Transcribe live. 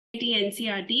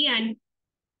NCRT, and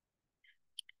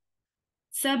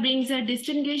Sir brings a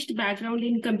distinguished background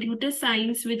in computer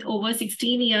science with over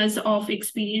 16 years of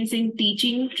experience in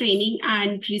teaching, training,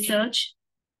 and research.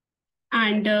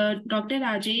 And Dr.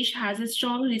 Rajesh has a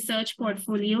strong research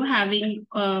portfolio, having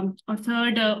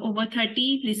authored over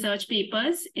 30 research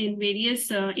papers in various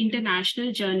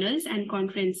international journals and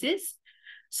conferences.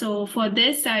 So for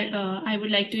this, I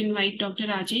would like to invite Dr.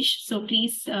 Rajesh. So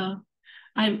please,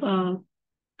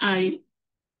 I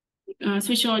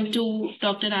switch on to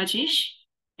Dr. Rajesh.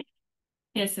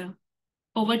 Yes, sir.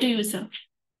 Over to you, sir.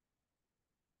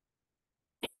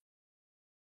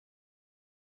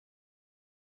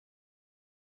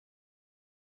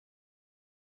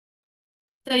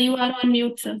 Sir, you are on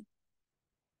mute, sir.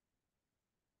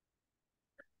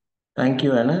 Thank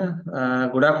you, Anna.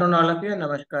 Good afternoon, all of you, and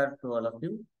namaskar to all of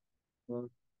you.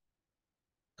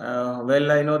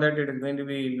 Well, I know that it is going to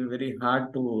be very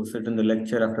hard to sit in the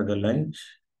lecture after the lunch.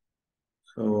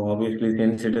 So obviously,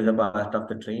 since it is a part of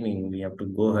the training, we have to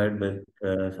go ahead with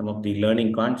some of the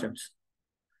learning concepts.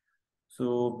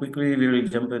 So quickly, we will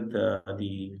jump with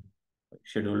the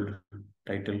scheduled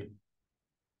title.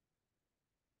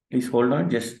 Please hold on,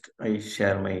 just I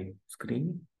share my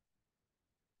screen.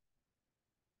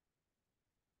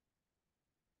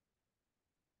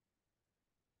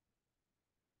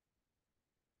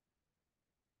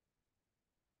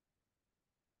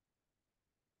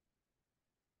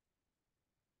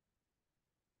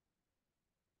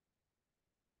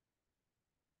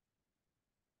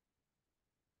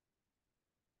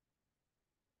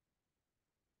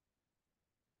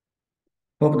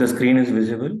 Hope the screen is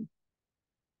visible.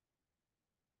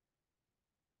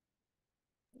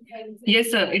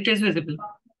 Yes, sir, it is visible.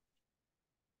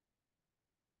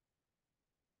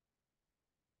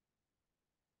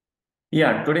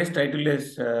 Yeah, today's title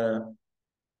is to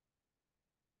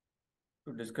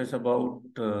discuss about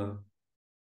the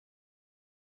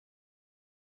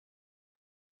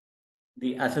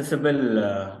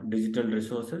accessible digital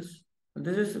resources.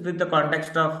 This is with the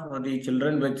context of the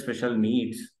children with special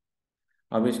needs.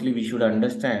 Obviously, we should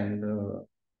understand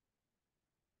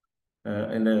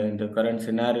in the current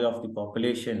scenario of the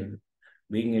population,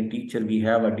 being a teacher, we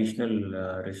have additional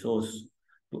resource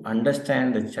to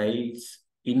understand the child's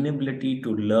inability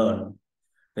to learn.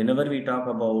 Whenever we talk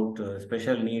about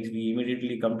special needs, we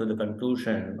immediately come to the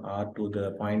conclusion or to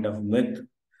the point of myth,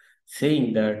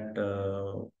 saying that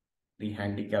the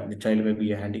child may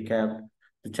be a handicap,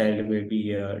 the child may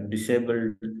be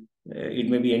disabled, it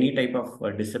may be any type of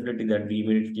disability that we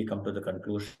immediately come to the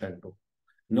conclusion to.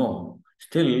 No,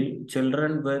 still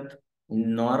children with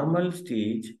normal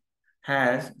stage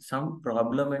has some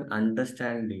problem in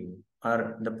understanding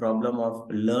or the problem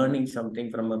of learning something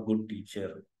from a good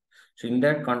teacher. So in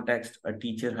that context, a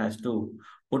teacher has to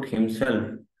put himself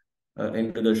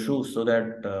into the shoes so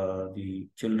that the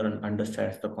children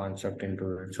understands the concept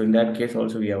into it. So in that case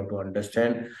also we have to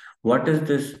understand what is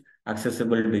this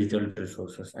accessible digital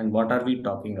resources and what are we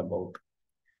talking about.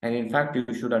 And in fact, you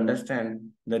should understand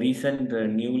the recent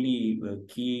newly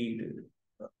keyed,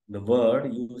 the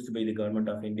word used by the government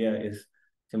of India is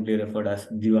simply referred as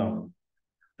Divang,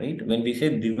 right? When we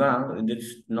say Divang,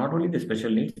 it's not only the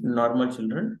special needs, normal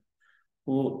children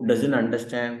who doesn't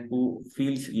understand, who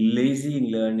feels lazy in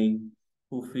learning,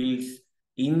 who feels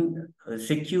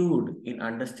secured in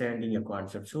understanding a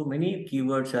concept. So many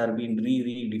keywords are being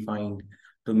redefined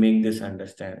to make this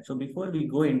understand. So before we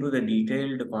go into the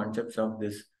detailed concepts of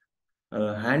this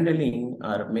handling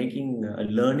or making a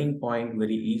learning point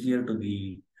very easier to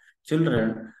the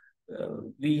children,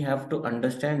 we have to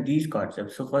understand these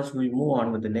concepts. So first we'll move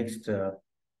on with the next.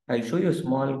 I'll show you a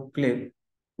small clip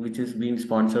which is being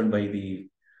sponsored by the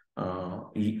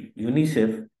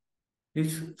UNICEF.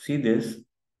 Please see this.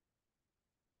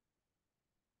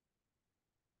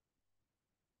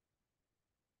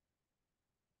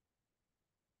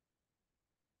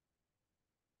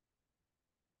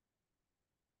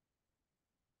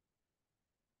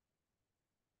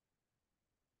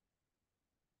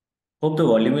 Hope the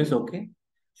volume is okay.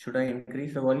 Should I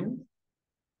increase the volume?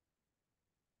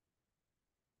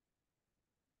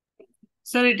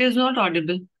 Sir, it is not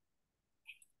audible.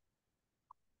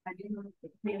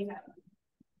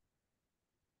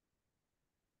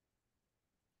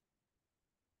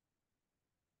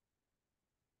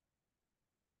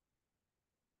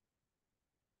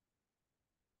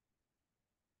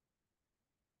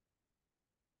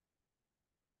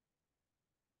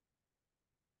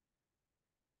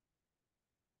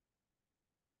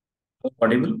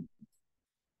 Audible?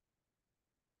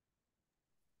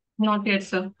 Not yet,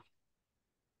 sir.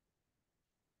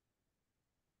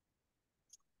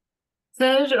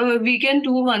 Sir, we can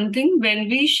do one thing when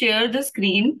we share the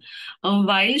screen.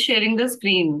 While sharing the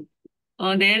screen,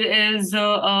 there is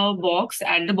a box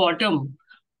at the bottom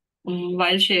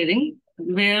while sharing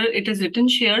where it is written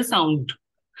share sound.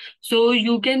 So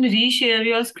you can reshare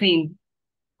your screen.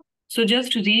 So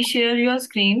just reshare your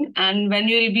screen, and when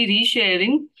you will be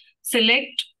resharing,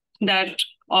 select that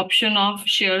option of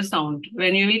share sound.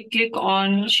 When you will click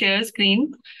on share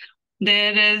screen,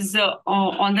 there is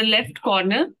on the left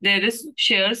corner, there is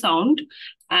share sound,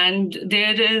 and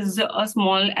there is a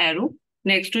small arrow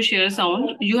next to share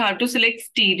sound. You have to select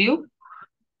stereo,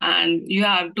 and you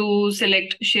have to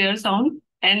select share sound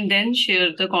and then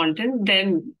share the content,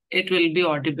 then it will be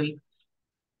audible.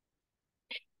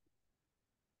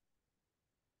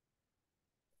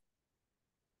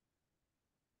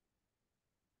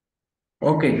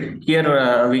 Okay,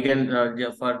 here we can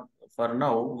for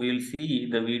now we'll see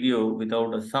the video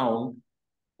without a sound.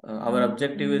 Our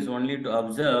objective is only to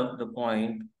observe the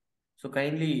point. So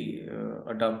kindly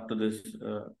adapt to this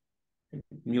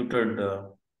muted.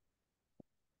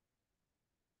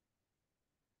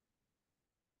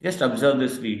 Just observe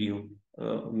this video.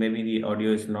 Maybe the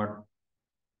audio is not.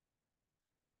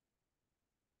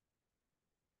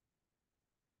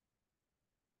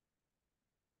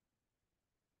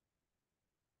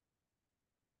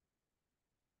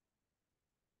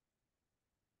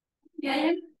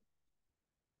 Yeah.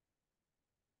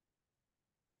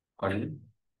 Audible.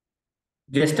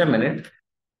 Just a minute.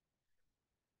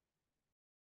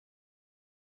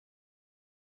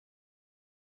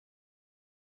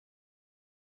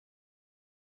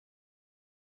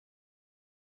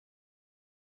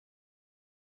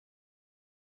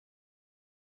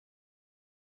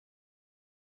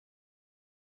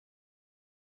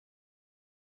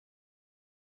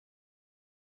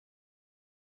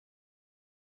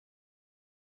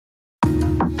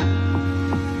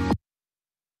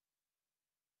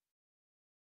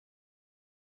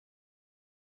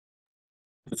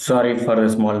 Sorry for the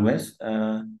small mess.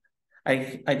 I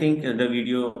think the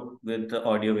video with the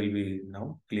audio will be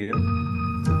now clear.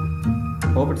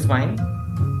 Hope it's fine.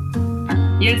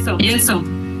 Yes, sir. Yes, sir.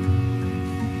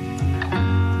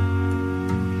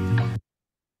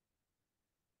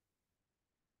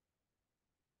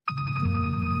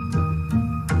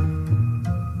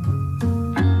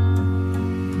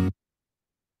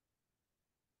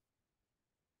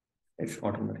 It's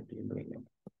automatically doing it.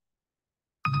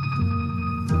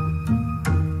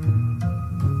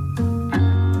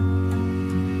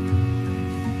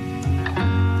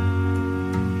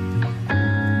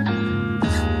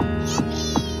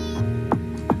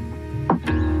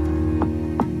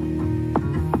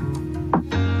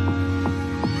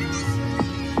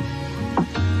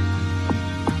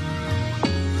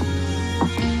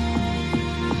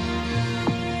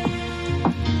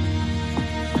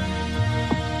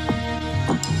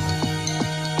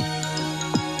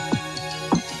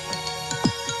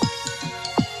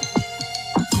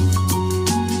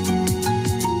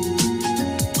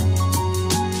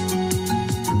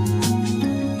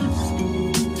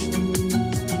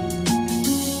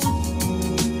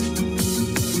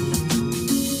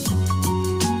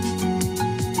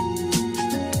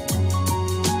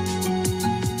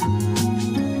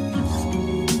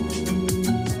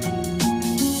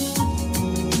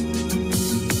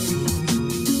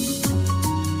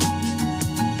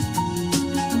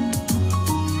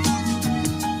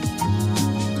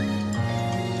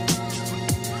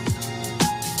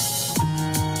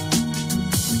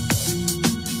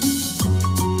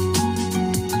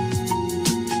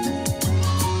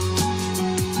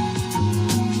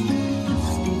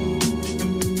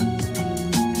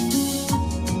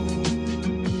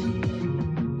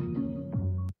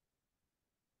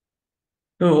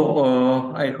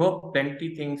 So I hope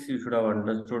plenty things you should have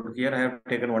understood. Here I have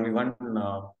taken only one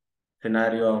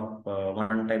scenario of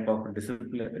one type of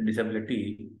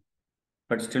disability,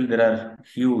 but still there are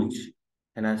huge.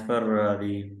 And as for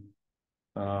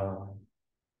uh,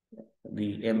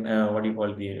 what do you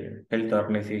call the Health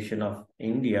Organization of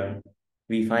India,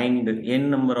 we find n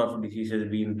number of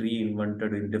diseases being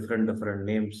reinvented in different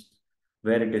names,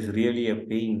 where it is really a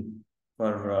pain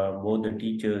for both the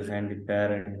teachers and the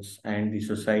parents and the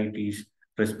society's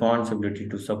responsibility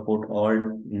to support all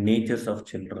natures of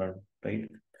children, right?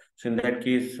 So in that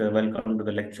case, welcome to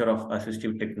the lecture of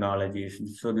assistive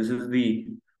technologies. So this is the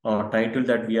title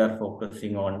that we are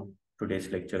focusing on today's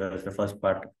lecture as the first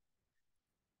part.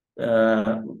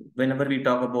 Whenever we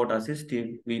talk about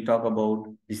assistive, we talk about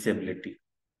disability.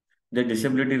 The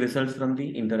disability results from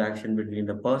the interaction between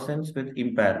the persons with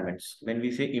impairments. When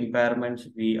we say impairments,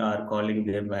 we are calling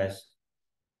them as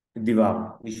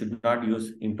Divam. We should not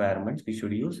use impairments. We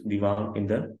should use Divam in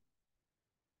the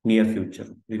near future,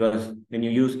 because when you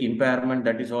use impairment,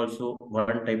 that is also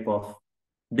one type of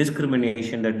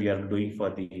discrimination that we are doing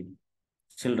for the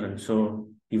children. So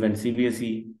even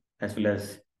CBSE as well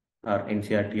as our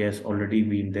NCRT has already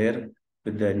been there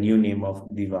with the new name of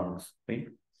Divangs, right?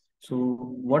 So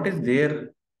what is there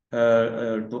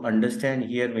to understand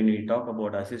here when we talk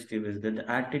about assistive is that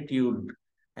the attitude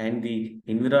and the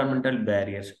environmental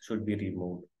barriers should be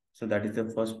removed. So that is the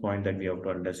first point that we have to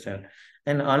understand.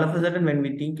 And all of a sudden, when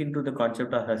we think into the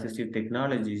concept of assistive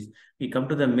technologies, we come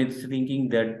to the myths thinking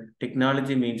that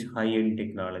technology means high-end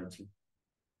technology.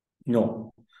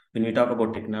 No. When we talk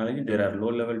about technology, there are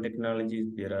low-level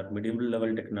technologies, there are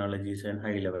medium-level technologies, and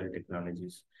high-level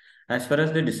technologies. As far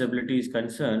as the disability is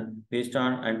concerned, based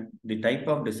on and the type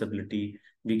of disability,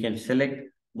 we can select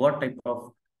what type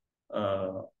of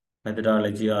uh,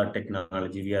 methodology or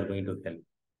technology we are going to help.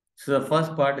 So the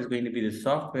first part is going to be the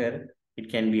software. It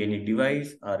can be any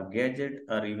device or gadget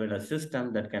or even a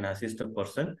system that can assist a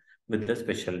person with the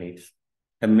special needs.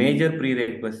 A major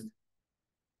prerequisite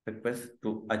request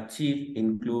to achieve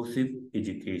inclusive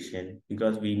education,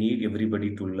 because we need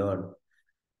everybody to learn.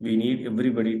 We need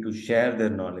everybody to share their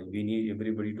knowledge. We need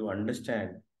everybody to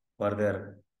understand for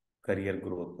their career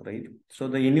growth, right? So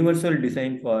the universal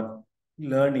design for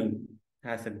learning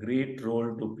has a great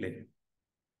role to play.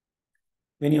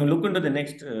 When you look into the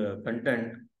next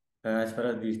content, as far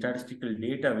as the statistical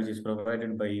data which is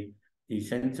provided by the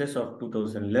census of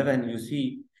 2011, you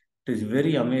see it is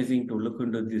very amazing to look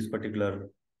into this particular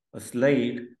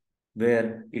slide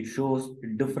where it shows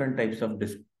different types of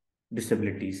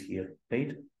disabilities here,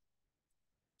 right?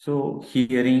 So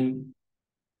hearing,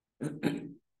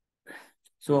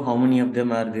 so how many of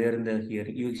them are there in the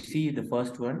hearing? You see the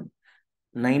first one,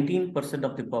 19%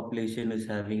 of the population is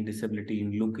having disability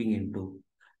in looking into.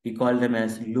 We call them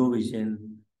as low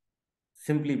vision,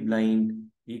 simply blind.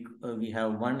 We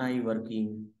have one eye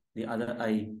working, the other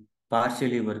eye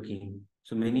partially working.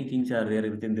 So many things are there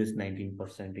within this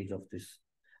 19% of this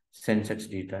census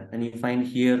data. And you find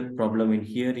here problem in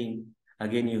hearing.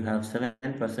 Again, you have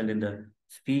 7% in the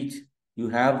speech. You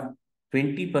have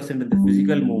 20% in the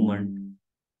physical movement.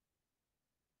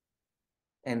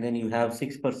 And then you have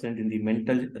 6% in the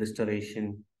mental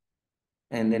restoration.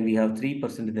 And then we have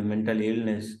 3% in the mental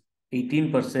illness,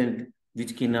 18%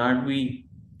 which cannot be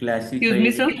Excuse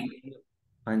me, classified. sir.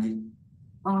 Anji.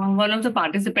 One of the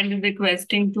participants is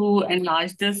requesting to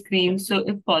enlarge the screen. So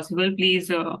if possible, please.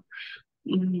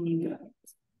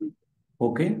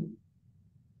 Okay.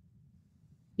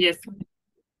 Yes, sir.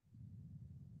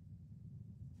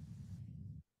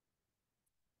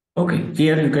 Okay,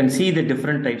 here you can see the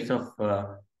different types of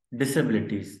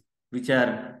disabilities which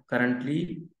are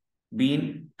currently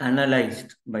being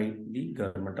analyzed by the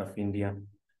government of India.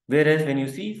 Whereas when you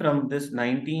see from this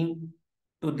 19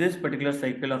 to this particular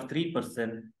cycle of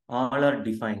 3%, all are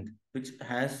defined, which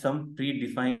has some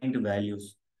predefined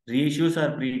values. Ratios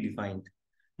are predefined.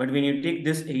 But when you take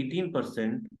this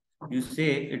 18%, you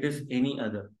say it is any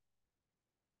other.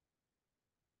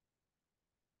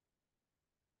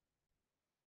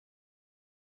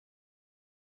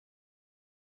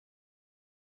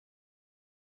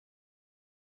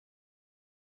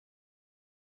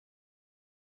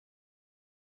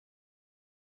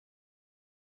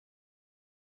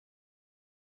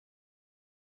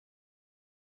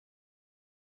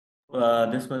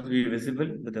 This must be visible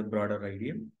with a broader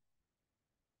idea.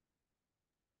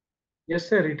 Yes,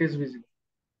 sir, it is visible.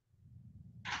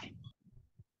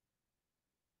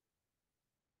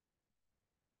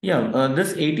 Yeah,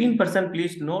 this 18%,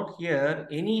 please note here,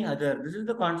 any other, this is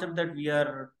the concept that we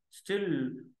are still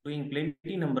doing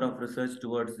plenty number of research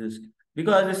towards this,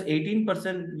 because this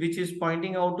 18% which is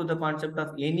pointing out to the concept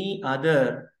of any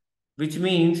other, which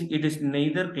means it is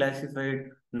neither classified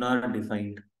nor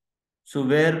defined. So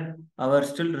where our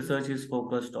still research is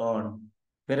focused on,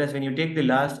 whereas when you take the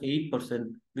last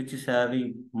 8%, which is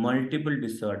having multiple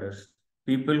disorders,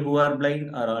 people who are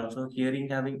blind are also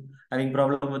having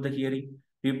problem with the hearing.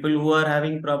 People who are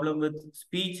having problem with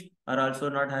speech are also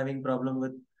not having problem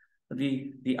with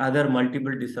the other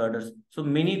multiple disorders. So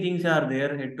many things are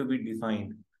there yet to be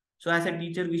defined. So as a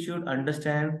teacher, we should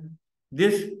understand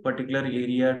this particular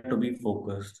area to be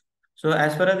focused. So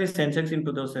as far as the census in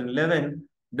 2011,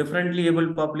 differently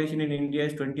able population in India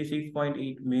is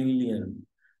 26.8 million,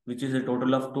 which is a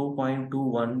total of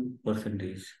 2.21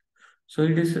 percentage. So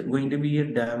it is going to be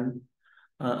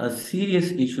a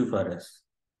serious issue for us.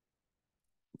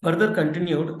 Further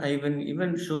continued, I will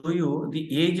even show you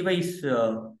the age-wise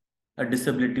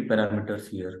disability parameters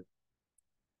here.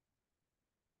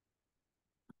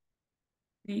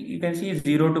 You can see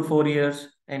 0 to 4 years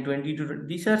and 20 to,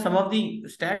 these are some of the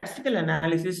statistical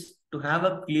analysis to have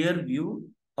a clear view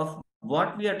of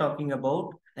what we are talking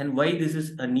about and why this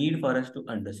is a need for us to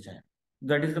understand.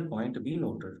 That is the point to be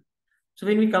noted. So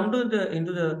when we come to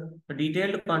the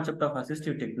detailed concept of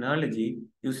assistive technology,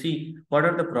 you see what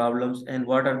are the problems and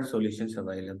what are the solutions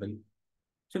available.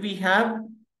 So we have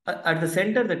at the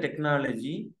center the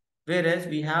technology, whereas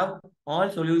we have all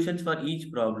solutions for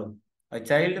each problem. A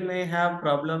child may have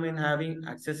problem in having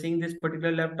accessing this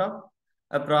particular laptop,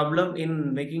 a problem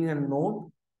in making a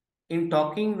note, in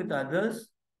talking with others,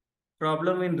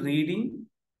 problem in reading,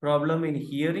 problem in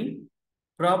hearing,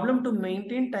 problem to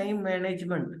maintain time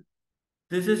management.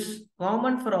 This is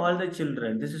common for all the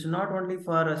children. This is not only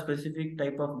for a specific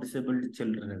type of disabled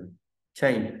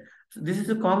child. So this is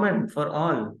a common for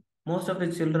all. Most of the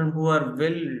children who are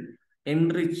well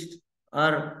enriched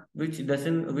or which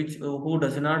who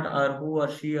does not, or who or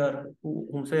she or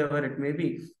whomsoever it may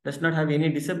be, does not have any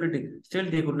disability, still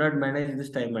they could not manage this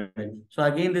time management. So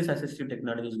again, this assistive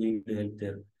technology is going to help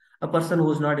there. A person who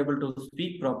is not able to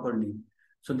speak properly,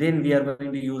 so then we are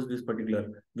going to use this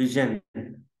particular vision.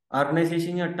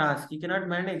 Organizing a task, he cannot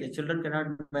manage, a children cannot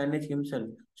manage himself.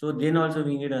 So then also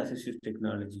we need assistive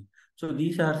technology. So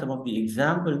these are some of the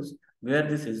examples where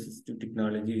this assistive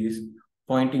technology is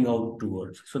pointing out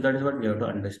towards. So that is what we have to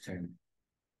understand.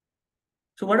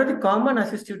 So what are the common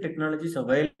assistive technologies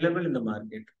available in the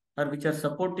market or which are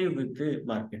supportive with the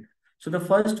market? So the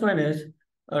first one is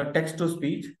text to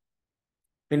speech.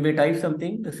 When we type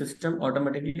something, the system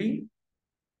automatically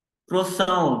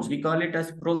prosounds. We call it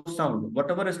as prosound.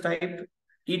 Whatever is typed,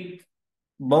 it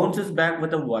bounces back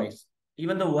with a voice.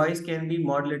 Even the voice can be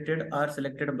modulated or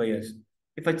selected by us.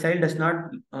 If a child does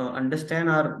not understand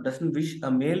or doesn't wish a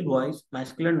male voice,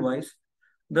 masculine voice,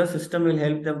 the system will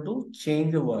help them to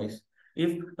change the voice.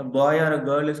 If a boy or a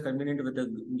girl is convenient with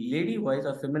a lady voice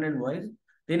or feminine voice,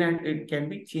 then it can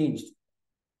be changed.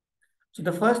 So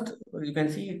the first, you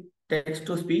can see text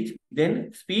to speech,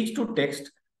 then speech to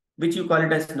text, which you call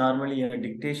it as normally a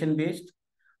dictation based,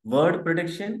 word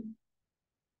prediction,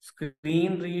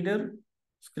 screen reader,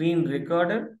 screen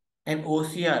recorder, and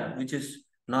OCR, which is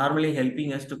normally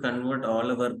helping us to convert all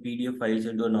of our PDF files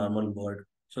into a normal word.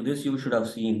 So this you should have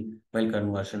seen while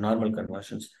conversion, normal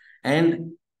conversions.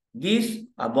 And these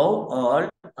above all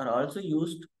are also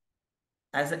used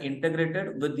as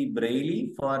integrated with the Braille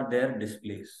for their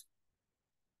displays.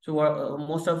 So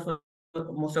most of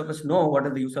us know what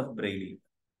is the use of Braille,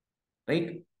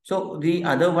 right? So the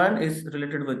other one is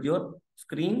related with your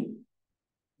screen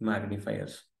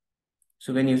magnifiers.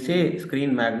 So when you say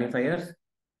screen magnifiers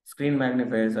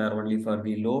are only for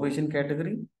the low vision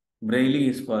category. Braille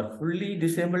is for fully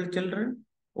disabled children.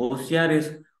 OCR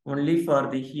is only for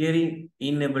the hearing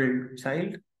enabled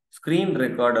child. Screen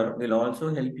recorder will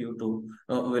also help you to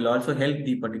will also help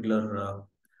the particular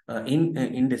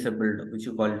in disabled, which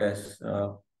you call it as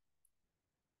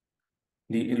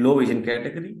the low vision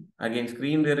category. Again,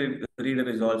 screen reader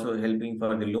is also helping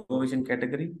for the low vision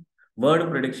category. Word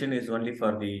prediction is only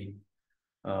for the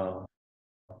uh,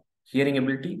 hearing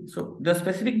ability. So the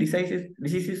specific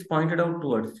disease is pointed out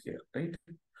towards here, right?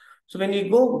 So when you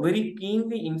go very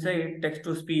keenly inside text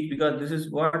to speech, because this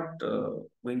is what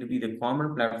going to be the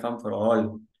common platform for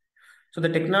all. So the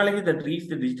technology that reads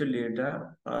the digital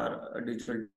data or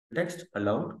digital text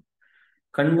aloud,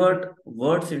 convert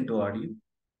words into audio.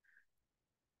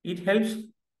 It helps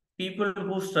people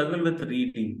who struggle with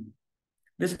reading.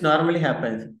 This normally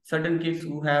happens. Certain kids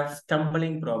who have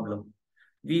stumbling problem,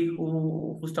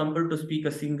 who stumble to speak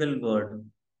a single word,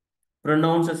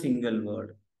 pronounce a single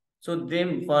word. So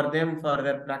for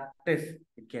their practice,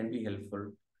 it can be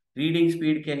helpful. Reading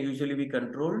speed can usually be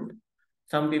controlled.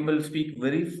 Some people speak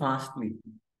very fastly.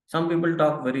 Some people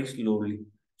talk very slowly.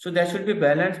 So there should be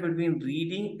balance between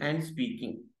reading and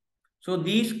speaking. So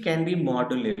these can be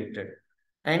modulated.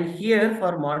 And here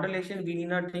for modulation, we need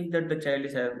not think that the child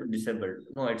is disabled.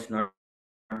 No, it's not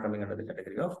coming under the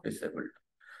category of disabled.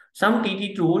 Some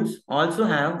TT tools also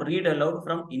have read aloud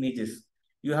from images.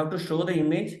 You have to show the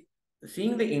image.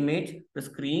 Seeing the image, the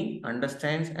screen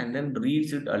understands and then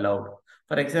reads it aloud.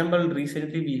 For example,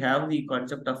 recently we have the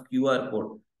concept of QR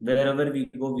code. Wherever we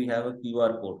go, we have a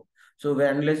QR code. So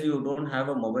unless you don't have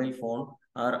a mobile phone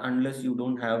or unless you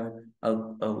don't have a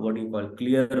what do you call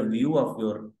clear view of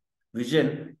your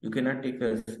vision, you cannot take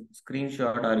a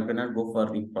screenshot or you cannot go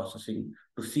for the processing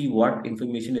to see what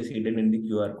information is hidden in the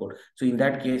QR code. So in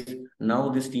that case, now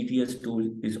this TTS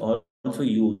tool is also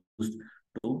used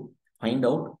to find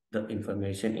out the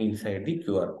information inside the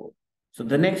QR code. So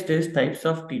the next is types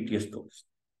of TTS tools.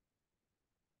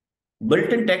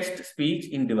 Built-in text-speech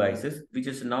in devices, which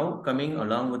is now coming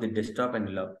along with the desktop and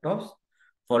laptops,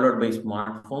 followed by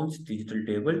smartphones, digital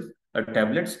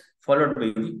tablets, followed by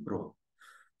the Pro.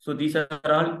 So these are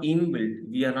all inbuilt.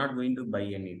 We are not going to buy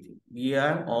anything. We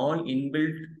have all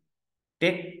inbuilt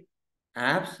tech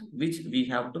apps which we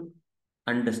have to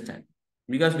understand.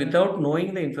 Because without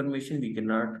knowing the information, we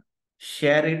cannot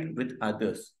share it with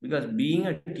others. Because being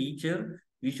a teacher,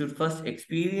 we should first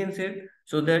experience it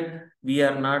so that we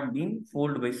are not being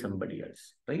fooled by somebody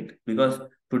else, right? Because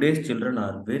today's children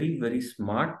are very, very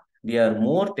smart. They are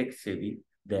more tech savvy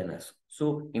than us.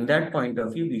 So in that point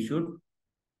of view,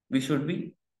 we should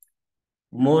be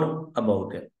more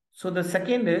about it. So the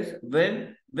second is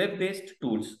web-based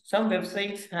tools. Some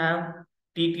websites have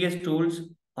TTS tools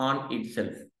on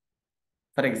itself.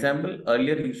 For example,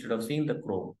 earlier you should have seen the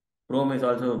Chrome. Chrome is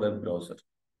also a web browser.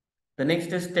 The next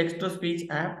is text-to-speech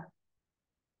app,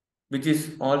 which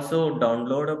is also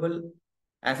downloadable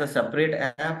as a separate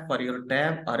app for your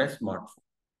tab or a smartphone.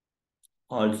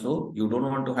 Also, you don't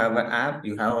want to have an app,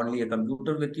 you have only a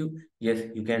computer with you. Yes,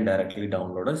 you can directly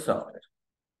download a software.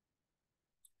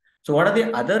 So what are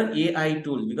the other AI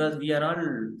tools? Because we are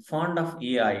all fond of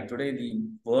AI. Today, the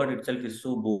word itself is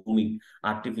so booming.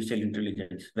 Artificial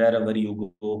intelligence. Wherever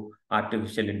you go,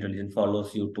 artificial intelligence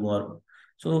follows you tomorrow.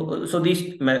 So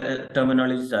these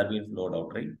terminologies are being flowed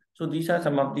out, right? So these are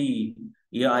some of the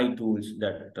AI tools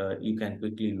that you can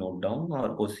quickly note down.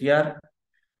 Or OCR.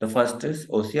 The first is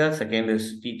OCR. Second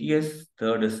is TTS.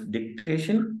 Third is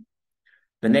dictation.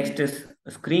 The next is a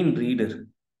screen reader.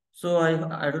 So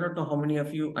I do not know how many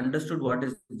of you understood what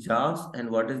is JAWS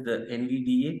and what is the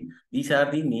NVDA. These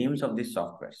are the names of these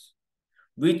softwares,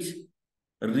 which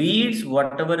reads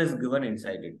whatever is given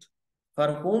inside it.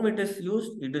 For whom it is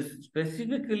used? It is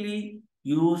specifically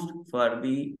used for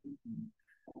the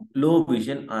low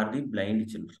vision or the blind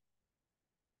children.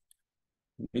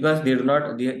 Because they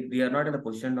are not in the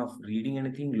position of reading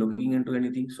anything, looking into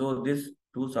anything. So these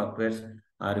two softwares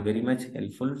are very much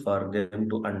helpful for them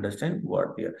to understand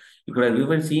what they are. You could have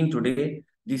even seen today,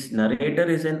 this narrator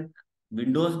is an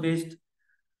Windows-based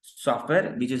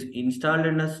software which is installed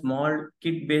in a small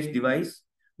kit-based device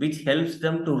which helps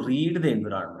them to read the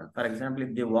environment. For example,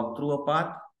 if they walk through a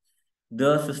path,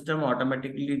 the system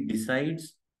automatically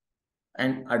decides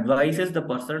and advises the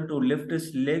person to lift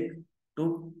his leg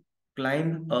to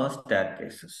climb a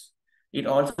staircase. It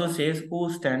also says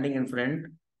who's standing in front,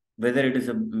 whether it is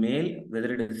a male,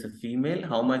 whether it is a female,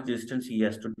 how much distance he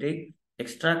has to take.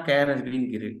 Extra care has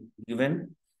been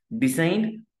given,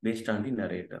 designed based on the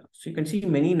narrator. So you can see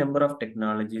many number of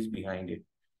technologies behind it.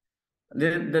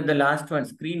 The last one,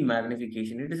 screen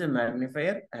magnification. It is a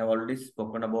magnifier. I have already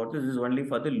spoken about this. This is only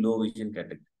for the low vision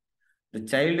category. The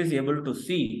child is able to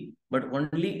see, but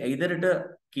only either at a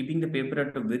keeping the paper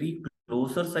at a very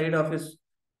closer side of his,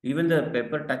 even the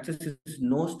paper touches his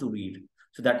nose to read.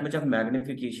 So that much of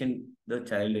magnification the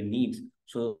child needs.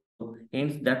 So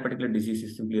hence that particular disease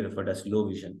is simply referred as low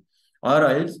vision. Or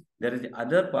else there is the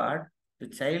other part, the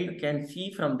child can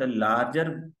see from the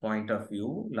larger point of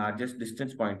view, largest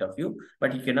distance point of view,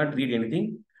 but he cannot read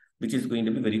anything which is going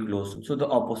to be very close. So the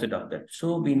opposite of that.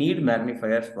 So we need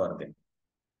magnifiers for them.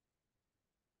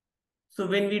 So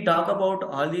when we talk about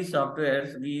all these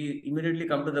softwares, we immediately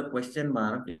come to the question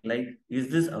mark, like, is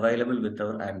this available with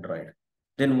our Android?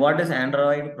 Then what is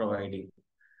Android providing?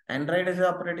 Android is an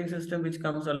operating system which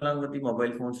comes along with the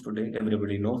mobile phones today.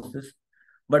 Everybody knows this.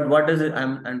 But what does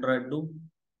Android do?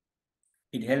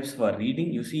 It helps for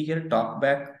reading. You see here,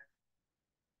 TalkBack.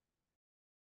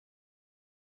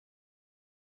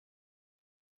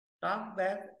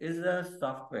 TalkBack is a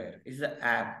software, is an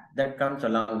app that comes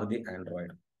along with the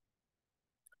Android.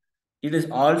 It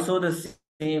is also the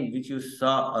same which you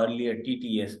saw earlier,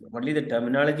 TTS. Only the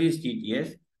terminology is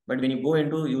TTS, but when you go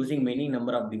into using many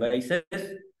number of devices,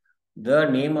 the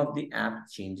name of the app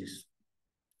changes.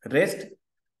 Rest,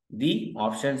 the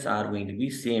options are going to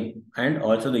be same, and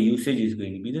also the usage is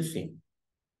going to be the same.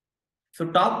 So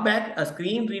TalkBack, a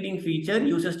screen reading feature,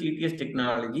 uses TTS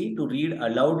technology to read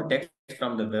aloud text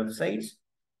from the websites,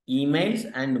 emails,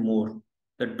 and more.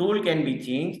 The tool can be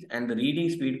changed and the reading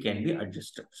speed can be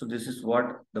adjusted. So this is what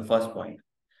the first point.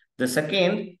 The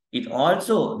second,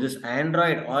 this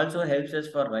Android also helps us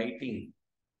for writing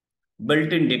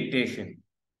built-in dictation.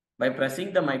 By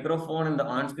pressing the microphone and the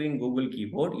on-screen Google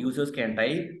keyboard, users can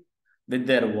type with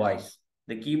their voice.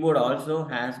 The keyboard also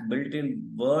has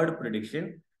built-in word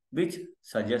prediction, which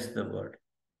suggests the word.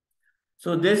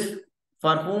 So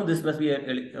for whom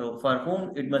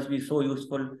it must be so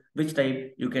useful, which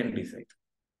type you can decide.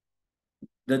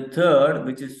 The third,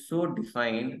 which is so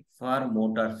defined for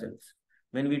motor cells.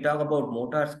 When we talk about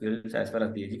motor skills, as far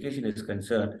as the education is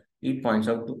concerned, it points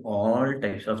out to all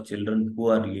types of children who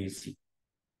are lazy,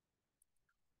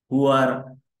 who are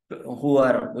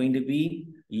going to be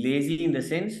lazy in the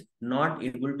sense not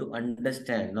able to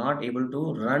understand, not able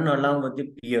to run along with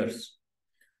the peers.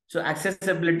 So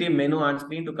accessibility menu on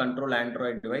screen to control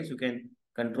Android device. You can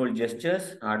control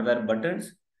gestures, hardware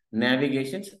buttons,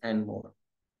 navigations, and more.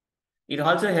 It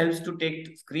also helps to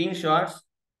take screenshots,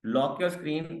 lock your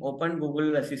screen, open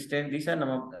Google Assistant. These are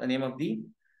the name of the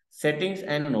settings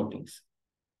and notings.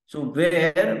 So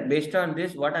where, based on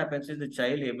this, what happens is the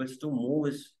child able to move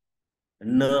his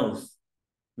nerves,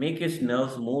 make his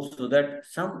nerves move so that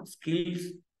some skills,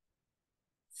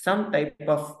 some type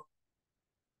of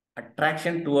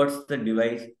attraction towards the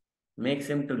device makes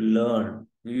him to learn.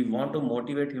 We want to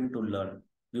motivate him to learn.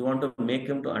 We want to make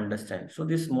him to understand. So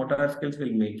these motor skills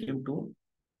will make him to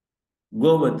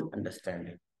go with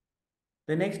understanding.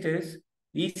 The next is,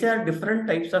 these are different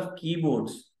types of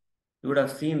keyboards. You would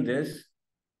have seen this.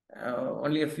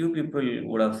 Only a few people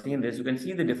would have seen this. You can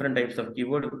see the different types of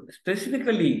keyboard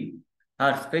specifically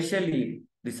are specially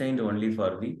designed only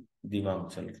for the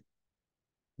Divyang children.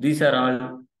 These are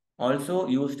all also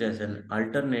used as an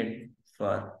alternate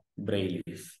for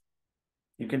braillees.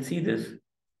 You can see this.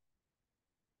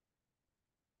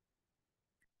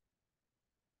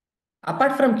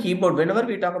 Apart from keyboard, whenever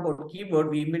we talk about keyboard,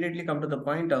 we immediately come to the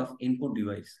point of input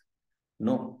device.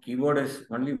 No, keyboard is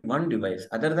only one device.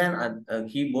 Other than a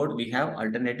keyboard, we have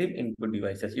alternative input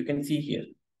devices. You can see here,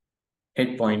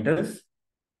 head pointers,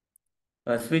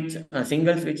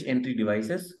 single switch entry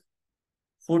devices,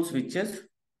 foot switches.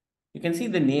 You can see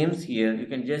the names here. You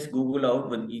can just Google out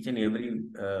with each and every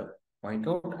point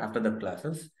out after the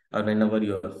classes or whenever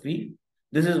you are free.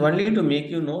 This is only to make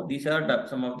you know these are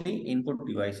some of the input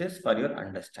devices for your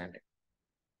understanding.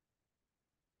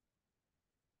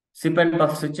 Sip and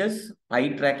puff switches, eye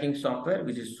tracking software,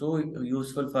 which is so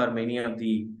useful for many of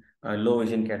the low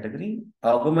vision category.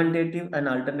 Augmentative and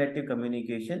alternative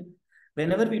communication.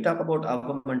 Whenever we talk about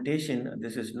augmentation,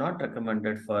 this is not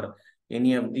recommended for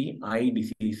any of the eye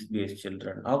disease-based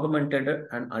children. Augmented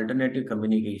and alternative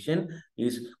communication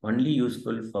is only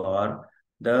useful for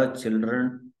the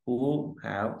children who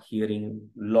have hearing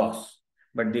loss,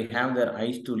 but they have their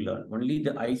eyes to learn. Only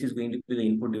the eyes is going to be the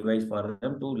input device for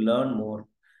them to learn more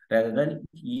rather than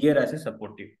ear as a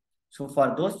supportive. So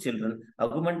for those children,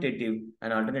 augmentative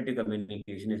and alternative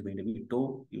communication is going to be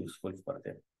too useful for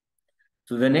them.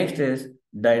 So the next is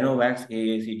Dynavax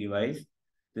AAC device.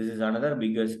 This is another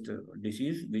biggest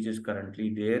disease which is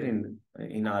currently there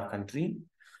in our country.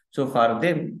 So for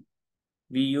them,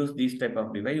 we use this type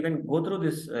of device. You can go through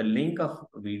this link of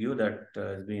video that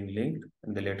has been linked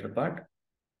in the later part.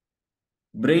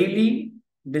 Braille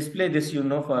display, this you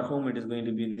know for whom it is going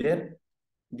to be there.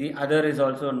 The other is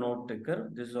also a note taker.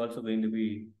 This is also going to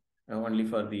be only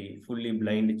for the fully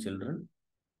blind children.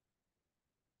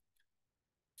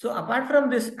 So apart from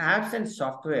these apps and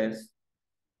softwares,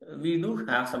 we do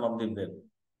have some of the web.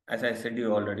 As I said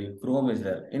you already, Chrome is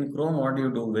there. In Chrome, what do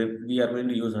you do? Web, we are going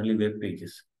to use only web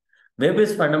pages. Web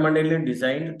is fundamentally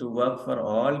designed to work for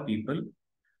all people,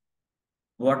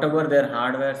 whatever their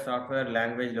hardware, software,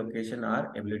 language, location,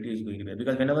 or ability is going to be.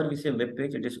 Because whenever we say web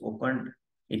page, it is opened.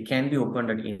 It can be opened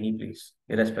at any place,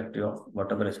 irrespective of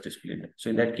whatever is displayed.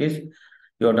 So in that case,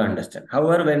 you have to understand.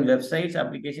 However, when websites,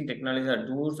 application technologies, or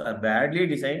tools are badly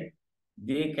designed,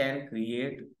 they can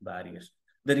create barriers.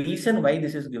 The reason why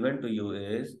this is given to you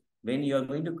is when you are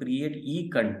going to create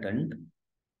e-content,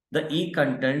 the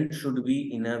e-content should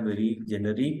be in a very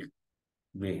generic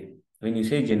way. When you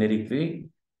say generic way,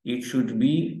 it should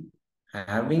be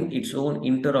having its own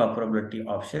interoperability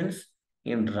options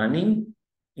in running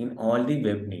in all the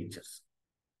web natures.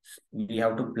 We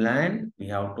have to plan, we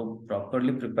have to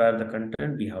properly prepare the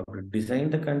content, we have to design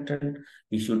the content.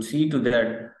 We should see to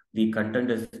that the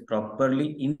content is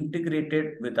properly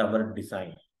integrated with our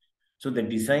design. So the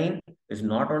design is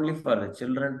not only for the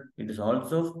children, it is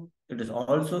also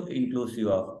inclusive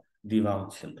of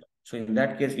Divyang children. So in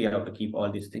that case, we have to keep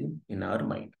all these things in our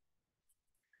mind.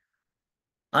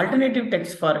 Alternative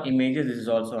text for images, this is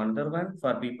also another one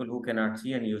for people who cannot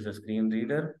see and use a screen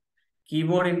reader.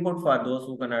 Keyboard input for those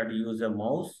who cannot use a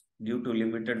mouse due to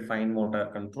limited fine motor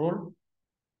control.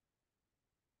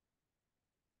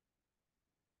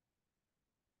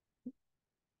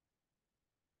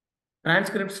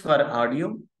 Transcripts for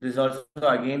audio, this is also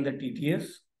again the TTS.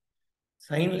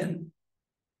 Sign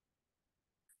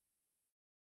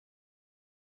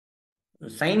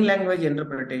language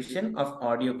interpretation of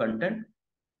audio content,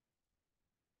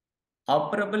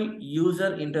 operable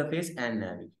user interface and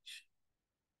navigation.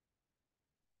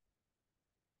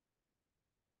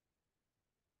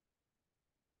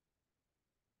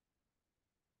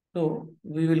 So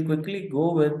we will quickly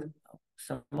go with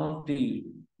some of the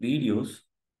videos.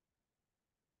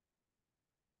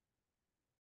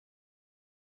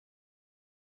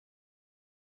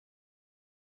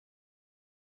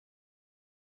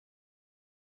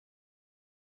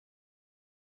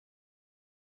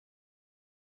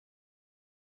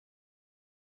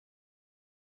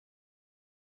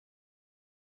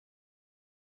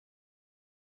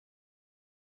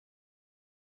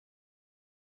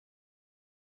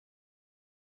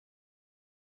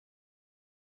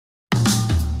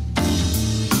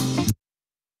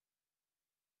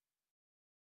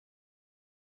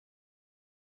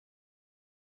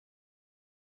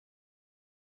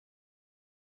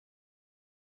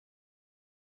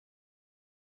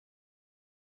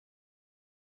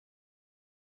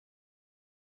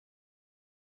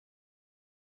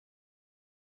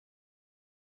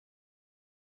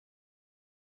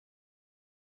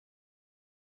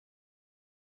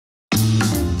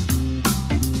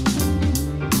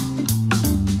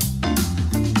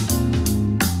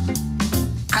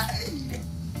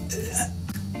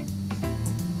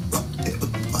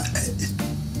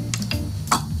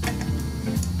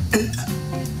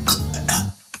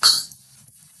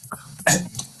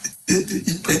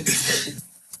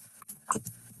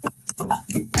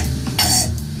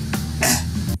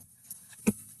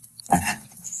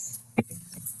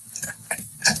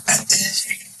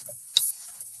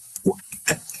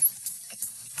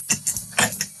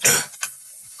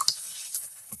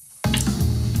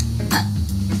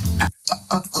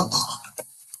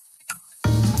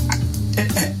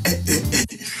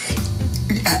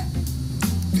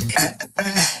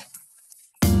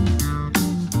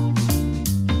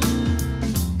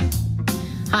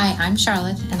 Hi, I'm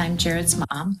Charlotte, and I'm Jared's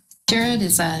mom. Jared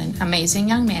is an amazing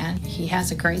young man. He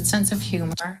has a great sense of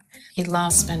humor. He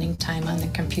loves spending time on the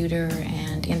computer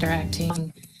and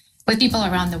interacting with people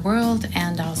around the world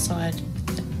and also at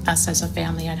us as a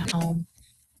family at home.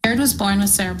 Jared was born with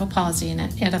cerebral palsy, and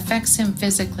it affects him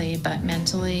physically, but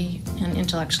mentally and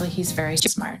intellectually, he's very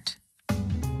smart.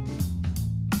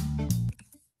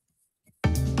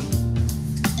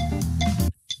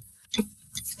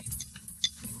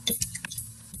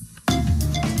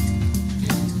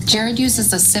 Jared uses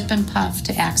the sip and puff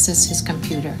to access his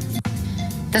computer.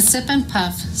 The sip and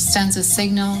puff sends a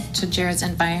signal to Jared's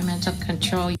environmental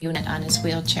control unit on his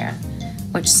wheelchair,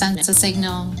 which sends a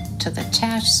signal to the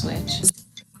touch switch,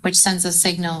 which sends a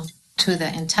signal to the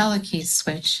IntelliKey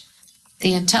switch.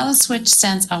 The IntelliSwitch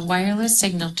sends a wireless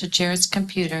signal to Jared's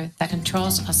computer that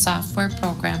controls a software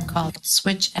program called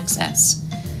SwitchXS.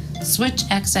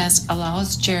 SwitchXS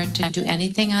allows Jared to do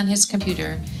anything on his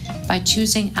computer by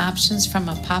choosing options from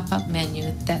a pop-up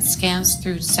menu that scans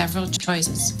through several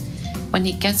choices. When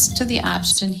he gets to the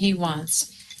option he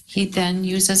wants, he then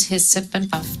uses his sip and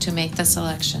puff to make the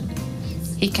selection.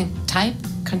 He can type,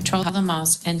 control the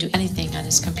mouse, and do anything on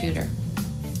his computer.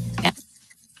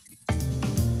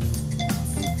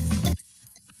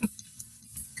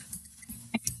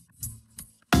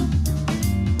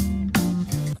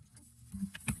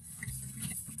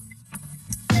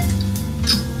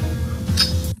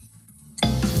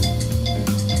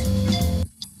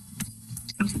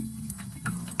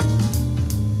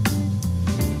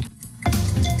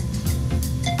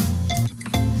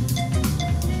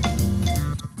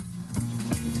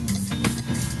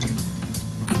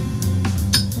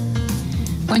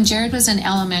 When Jared was in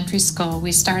elementary school,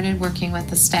 we started working with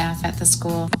the staff at the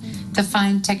school to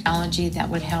find technology that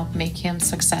would help make him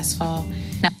successful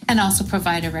and also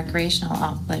provide a recreational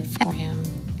outlet for him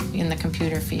in the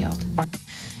computer field.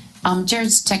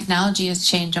 Jared's technology has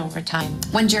changed over time.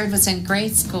 When Jared was in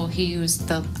grade school, he used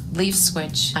the leaf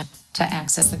switch to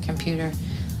access the computer.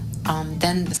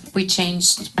 Then we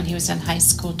changed when he was in high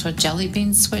school to a jelly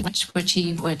bean switch, which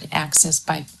he would access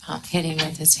by hitting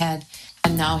with his head.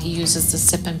 And now he uses the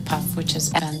sip and puff, which has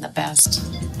been the best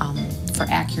for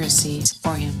accuracy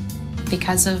for him.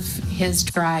 Because of his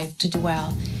drive to do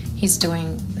well, he's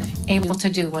able to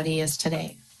do what he is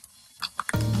today.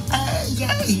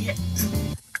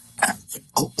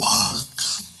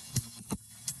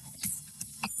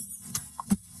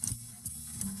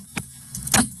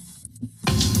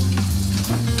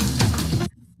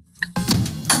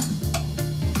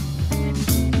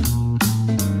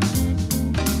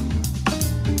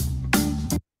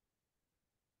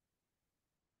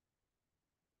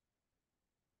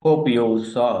 Hope you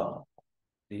saw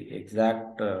the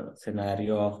exact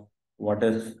scenario of what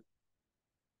is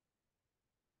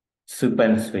sip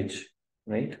and switch,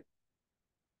 right?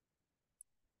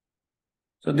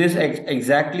 So this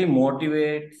exactly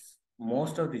motivates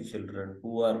most of the children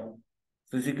who are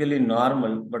physically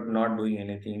normal but not doing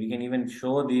anything. We can even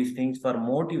show these things for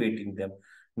motivating them,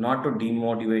 not to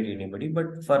demotivate anybody,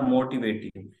 but for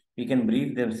motivating. We can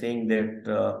brief them saying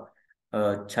that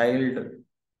a child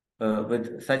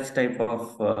with such type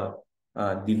of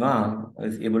divan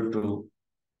is able to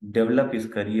develop his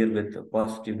career with a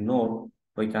positive note,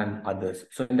 why can't others?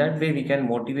 So in that way, we can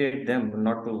motivate them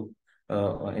not to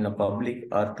in a public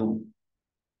or to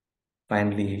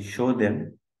finally show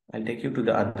them. I'll take you to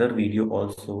the other video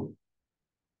also,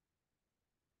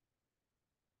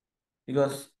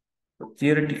 because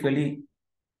theoretically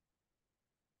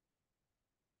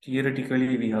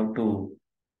we have to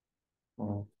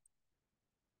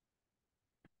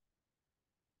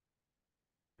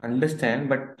understand,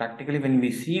 but practically when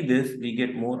we see this, we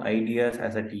get more ideas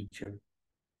as a teacher.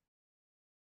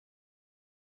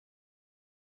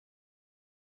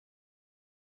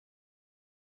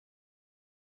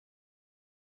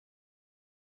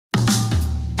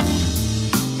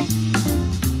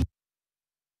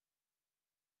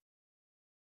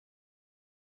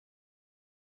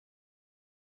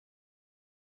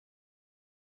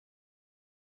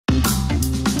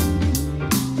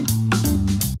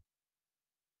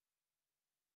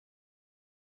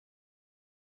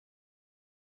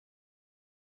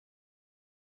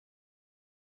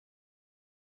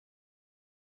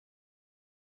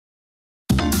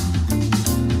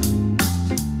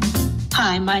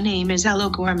 Hi, my name is Ella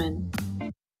Gorman.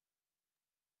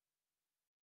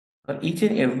 For each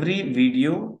and every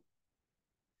video,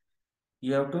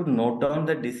 you have to note down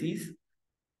the disease,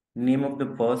 name of the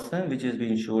person which is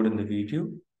being showed in the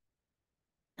video,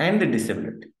 and the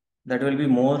disability. That will be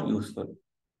more useful.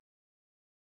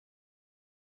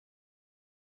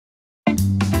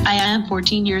 I am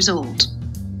 14 years old.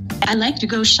 I like to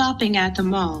go shopping at the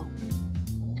mall.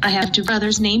 I have two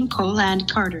brothers named Cole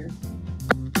and Carter.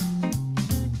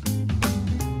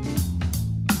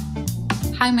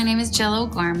 Hi, my name is Jill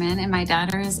O'Gorman, and my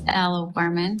daughter is Elle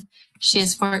O'Gorman. She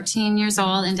is 14 years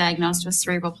old and diagnosed with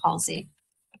cerebral palsy.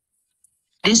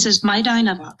 This is my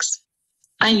Dynavox.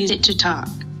 I use it to talk.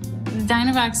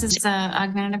 Dynavox is an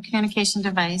augmentative communication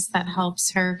device that helps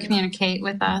her communicate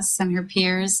with us and her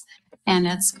peers and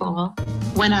at school.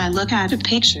 When I look at a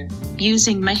picture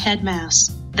using my head mouse,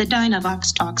 the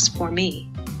Dynavox talks for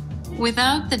me.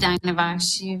 Without the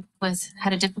Dynavox, she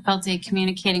had a difficulty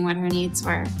communicating what her needs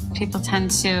were. People tend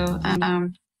to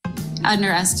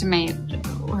underestimate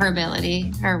her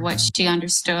ability or what she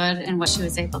understood and what she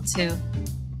was able to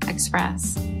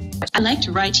express. I like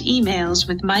to write emails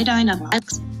with my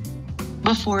Dynavox.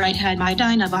 Before I had my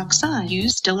Dynavox, I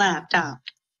used a laptop.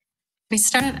 We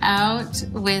started out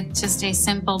with just a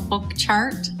simple book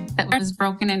chart that was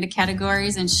broken into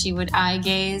categories, and she would eye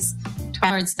gaze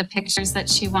towards the pictures that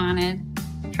she wanted.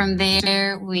 From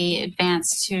there, we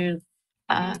advanced to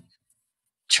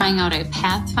trying out a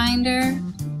Pathfinder,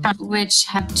 which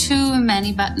had too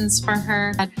many buttons for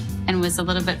her and was a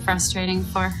little bit frustrating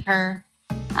for her.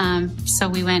 So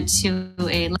we went to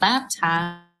a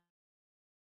laptop.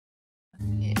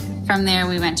 From there,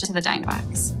 we went to the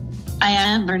Dynavox. I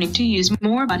am learning to use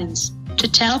more buttons to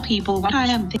tell people what I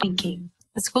am thinking.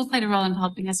 The school played a role in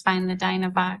helping us find the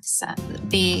Dynavox.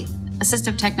 The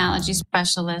assistive technology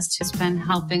specialist who's been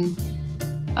helping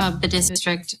the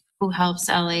district, who helps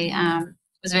Ellie,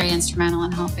 was very instrumental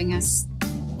in helping us.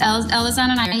 Ella's on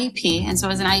an IEP, and so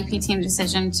it was an IEP team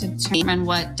decision to determine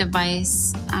what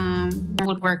device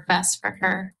would work best for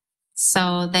her.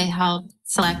 So they helped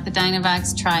select the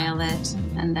Dynavox, trial it,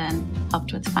 and then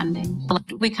helped with funding.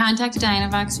 We contacted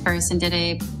Dynavox first and did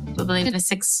I believe a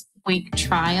 6-week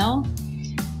trial.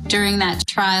 During that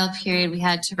trial period, we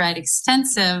had to write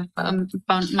extensive amount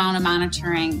of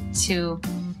monitoring to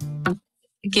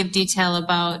give detail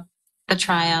about the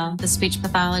trial. The speech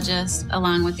pathologist,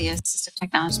 along with the assistive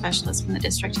technology specialist from the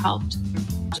district, helped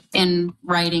in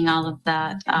writing all of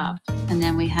that up. And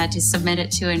then we had to submit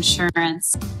it to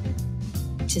insurance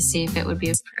to see if it would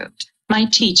be approved. My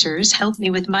teachers helped me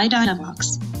with my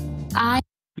Dynavox.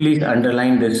 Please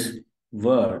underline this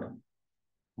word.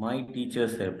 My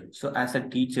teachers helped. So as a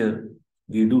teacher,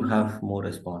 we do have more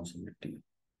responsibility.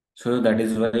 So that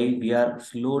is why we are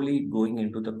slowly going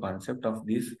into the concept of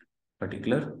these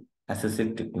particular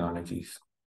assistive technologies.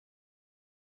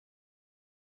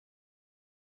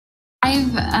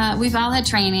 We've all had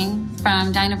training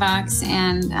from Dynavox,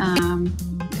 and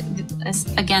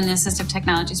again, the assistive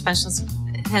technology specialist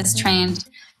has trained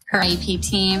her IEP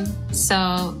team.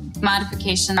 So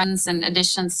modifications and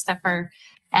additions stuff are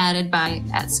added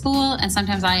at school, and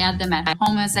sometimes I add them at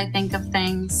home as I think of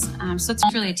things. So it's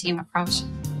really a team approach.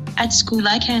 At school,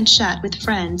 I can chat with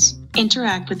friends,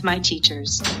 interact with my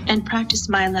teachers, and practice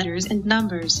my letters and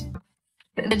numbers.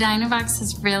 The Dynavox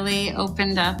has really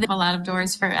opened up a lot of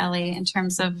doors for Ellie in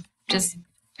terms of just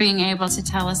being able to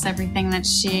tell us everything that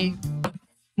she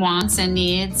wants and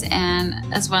needs, and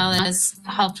as well as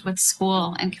helped with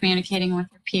school and communicating with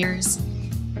her peers,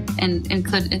 and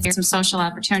include some social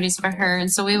opportunities for her.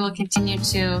 And so we will continue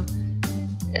to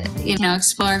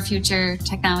explore future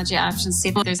technology options, see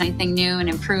if there's anything new and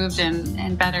improved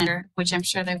and better, which I'm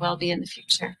sure there will be in the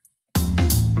future.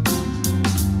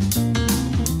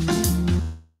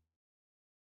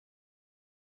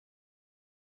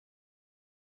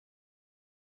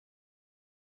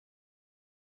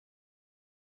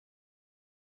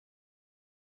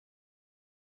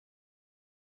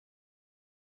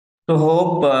 So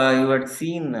hope you had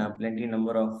seen plenty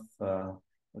number of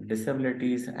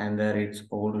disabilities and its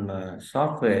own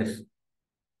softwares.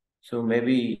 So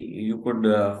maybe you could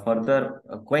further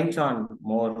quench on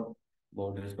more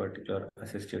about this particular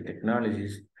assistive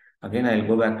technologies. Again, I'll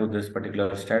go back to this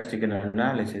particular statistical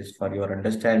analysis for your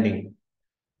understanding.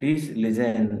 Please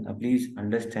listen, please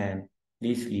understand,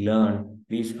 please learn,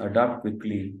 please adapt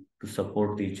quickly to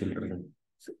support the children.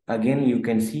 So again, you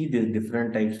can see these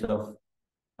different types of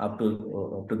up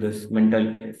to this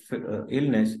mental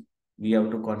illness. We have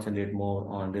to concentrate more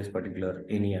on this particular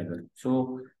any other.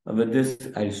 So with this,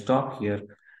 I'll stop here.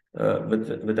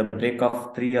 With a break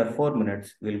of 3 or 4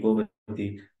 minutes, we'll go with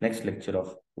the next lecture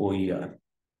of OER.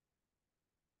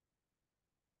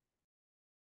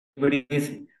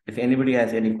 If anybody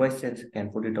has any questions, can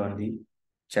put it on the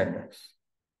chat box.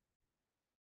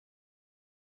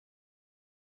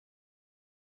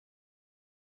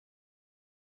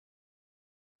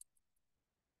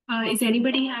 Is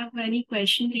anybody have any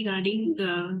question regarding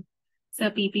the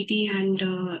PPT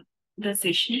and the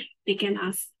session? They can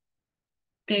ask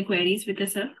their queries with the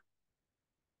sir.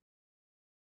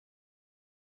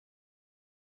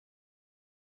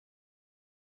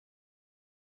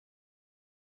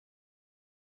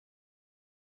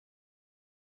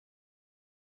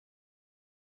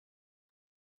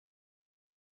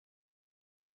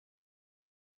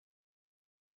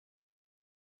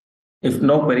 If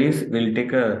no queries, we'll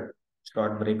take a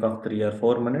short break of 3 or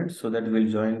 4 minutes so that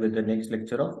we'll join with the next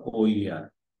lecture of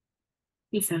OER.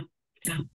 Yes, sir.